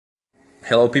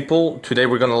Hello people, today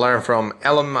we're going to learn from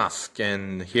Elon Musk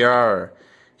and here are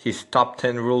his top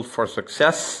 10 rules for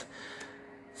success.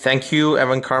 Thank you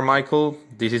Evan Carmichael,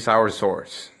 this is our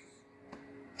source.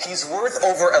 He's worth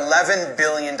over $11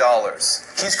 billion.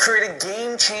 He's created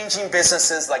game-changing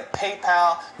businesses like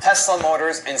PayPal, Tesla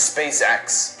Motors, and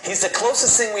SpaceX. He's the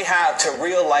closest thing we have to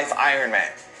real-life Iron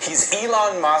Man. He's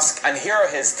Elon Musk, and here are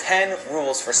his 10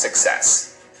 rules for success.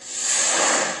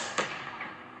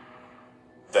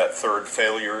 That third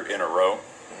failure in a row,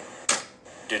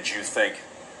 did you think,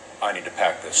 I need to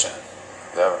pack this in?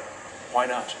 Never. Why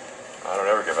not? I don't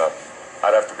ever give up.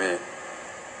 I'd have to be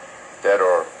dead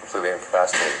or completely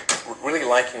incapacitated. Really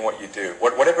liking what you do,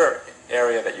 whatever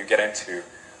area that you get into,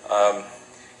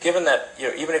 given that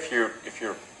even if you're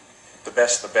the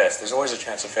best, there's always a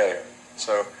chance of failure.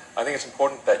 So I think it's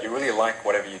important that you really like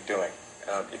whatever you're doing.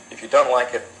 If you don't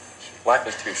like it, life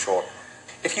is too short.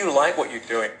 If you like what you're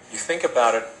doing, you think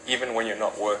about it even when you're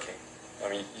not working. I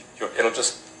mean,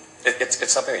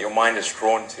 it's something that your mind is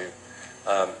drawn to,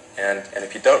 and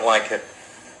if you don't like it,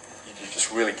 you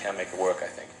just really can't make it work, I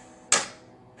think.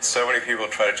 So many people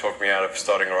tried to talk me out of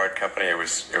starting a ride company. It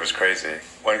was crazy.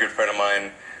 One good friend of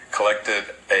mine collected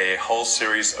a whole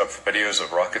series of videos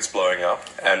of rockets blowing up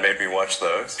and made me watch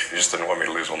those. He just didn't want me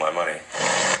to lose all my money.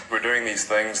 We're doing these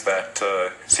things that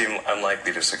seem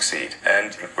unlikely to succeed,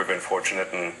 and we've been fortunate,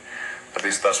 and at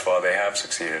least thus far they have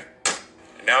succeeded.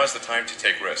 Now is the time to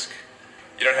take risk.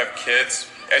 You don't have kids.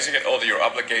 As you get older, your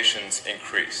obligations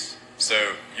increase.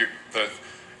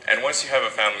 And once you have a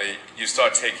family, you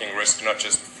start taking risks not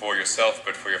just for yourself,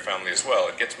 but for your family as well.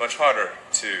 It gets much harder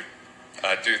to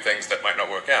do things that might not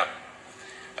work out.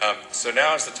 So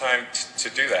now is the time to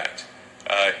do that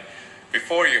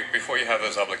before you have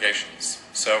those obligations.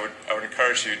 So I would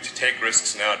encourage you to take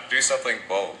risks now. Do something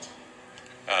bold.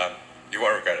 You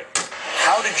won't regret it.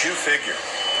 How did you figure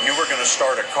you were going to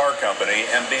start a car company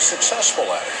and be successful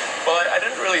at it? Well, I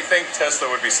didn't really think Tesla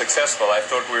would be successful. I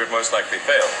thought we would most likely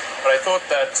fail. But I thought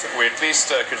that we at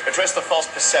least could address the false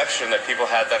perception that people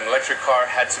had that an electric car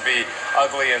had to be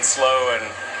ugly and slow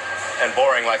and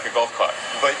boring like a golf cart.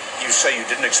 But you say you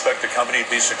didn't expect the company to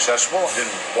be successful, then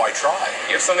why try?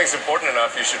 If something's important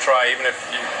enough, you should try, even if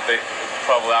the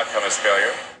probable outcome is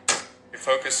failure. You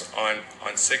focus on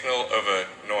signal over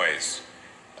noise.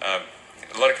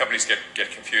 A lot of companies get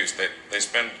confused. They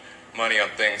spend money on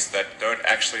things that don't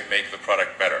actually make the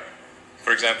product better.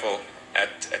 For example,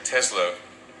 at Tesla,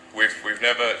 we've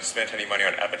never spent any money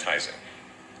on advertising.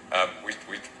 We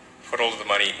put all of the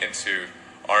money into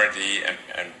R&D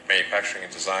and manufacturing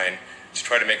and design to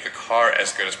try to make the car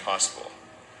as good as possible.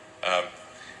 I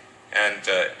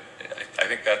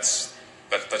think that's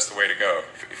the way to go.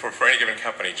 For any given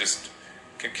company, just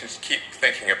keep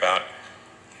thinking about,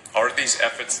 are these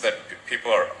efforts that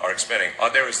people are expending, are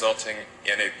they resulting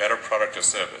in a better product or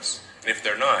service? And if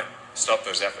they're not, stop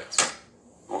those efforts.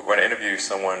 When I interview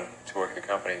someone to work at a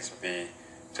company,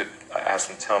 I ask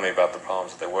them to tell me about the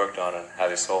problems that they worked on and how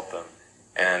they solved them.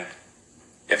 And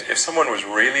if someone was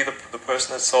really the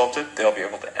person that solved it, they'll be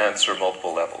able to answer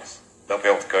multiple levels. They'll be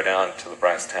able to go down to the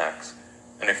brass tacks.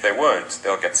 And if they weren't,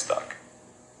 they'll get stuck.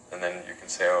 And then you can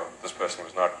say, oh, this person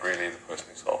was not really the person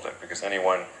who solved it, because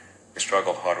anyone who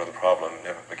struggled hard with a problem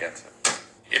never forgets it.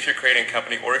 If you're creating a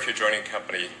company or if you're joining a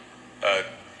company,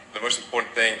 the most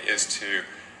important thing is to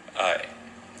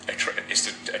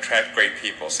attract great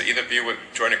people. So either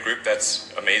join a group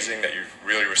that's amazing, that you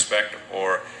really respect,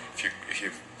 or if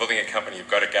you're building a company,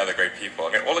 you've got to gather great people.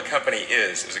 I mean, all a company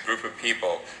is a group of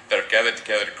people that have gathered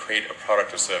together to create a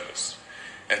product or service.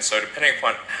 And so depending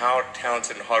upon how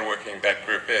talented and hardworking that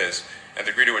group is, and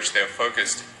the degree to which they are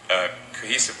focused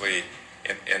cohesively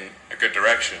in a good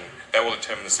direction, that will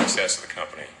determine the success of the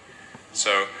company.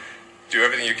 So do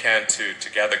everything you can to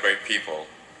gather great people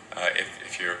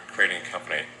if you're creating a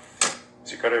company.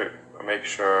 So you've got to make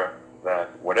sure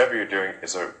that whatever you're doing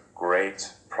is a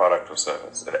great product or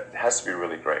service. It has to be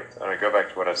really great. And I go back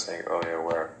to what I was saying earlier,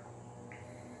 where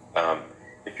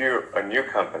if you're a new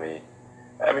company,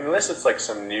 I mean, unless it's like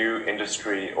some new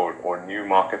industry or new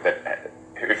market that,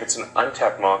 if it's an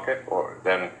untapped market,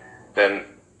 then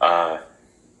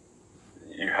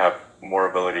you have more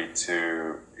ability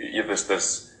to,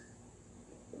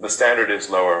 the standard is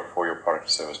lower for your product or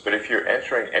service. But if you're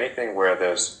entering anything where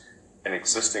there's an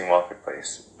existing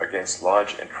marketplace against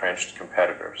large entrenched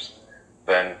competitors,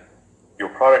 then your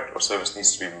product or service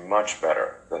needs to be much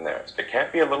better than theirs. It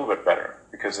can't be a little bit better,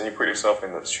 because then you put yourself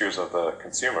in the shoes of the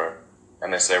consumer,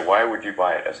 and they say, why would you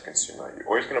buy it as a consumer? You're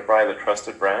always going to buy the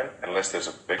trusted brand unless there's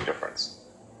a big difference.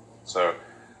 So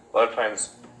a lot of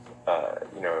times, an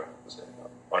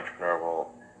entrepreneur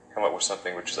will come up with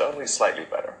something which is only slightly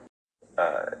better.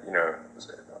 entrepreneur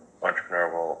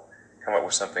will come up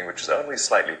with something which is only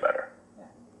slightly better,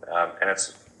 and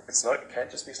it can't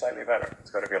just be slightly better.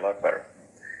 It's got to be a lot better.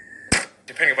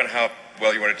 Depending upon how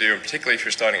well you want to do, and particularly if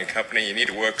you're starting a company, you need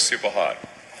to work super hard.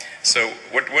 So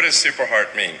what does super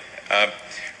hard mean?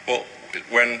 Well,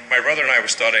 when my brother and I were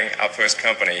starting our first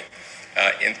company,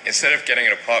 instead of getting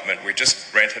an apartment, we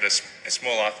just rented a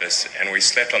small office and we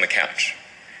slept on the couch.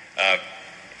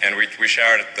 And we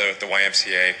showered at the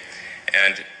YMCA,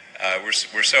 and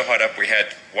we're so hard up we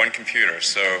had one computer.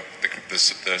 So the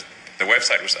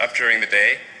website was up during the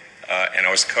day, and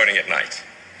I was coding at night.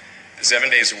 7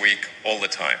 days a week, all the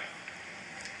time.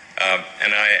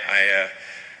 And I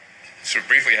sort of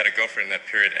briefly had a girlfriend in that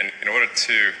period, and in order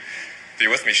to be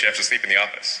with me, she had to sleep in the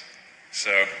office.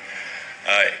 So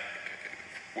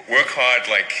work hard,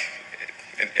 like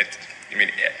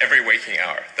every waking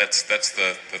hour. That's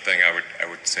the thing I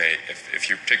would say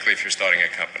particularly if you're starting a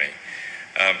company.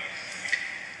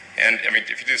 And I mean,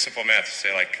 if you do simple math,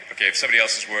 say like, okay, if somebody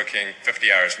else is working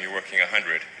 50 hours and you're working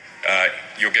 100.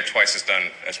 You'll get twice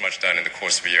as much done in the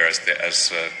course of a year as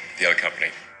the other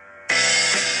company.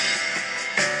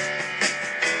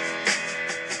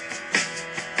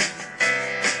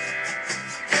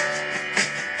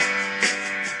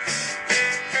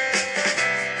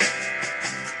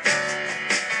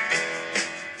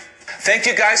 Thank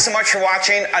you guys so much for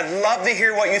watching. I'd love to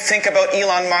hear what you think about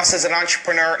Elon Musk as an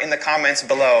entrepreneur in the comments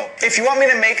below. If you want me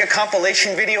to make a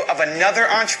compilation video of another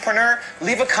entrepreneur,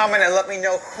 leave a comment and let me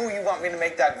know who you want me to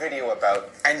make that video about.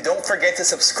 And don't forget to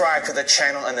subscribe to the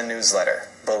channel and the newsletter.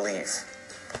 Believe.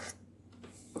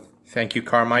 Thank you,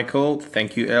 Carmichael.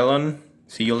 Thank you, Elon.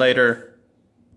 See you later.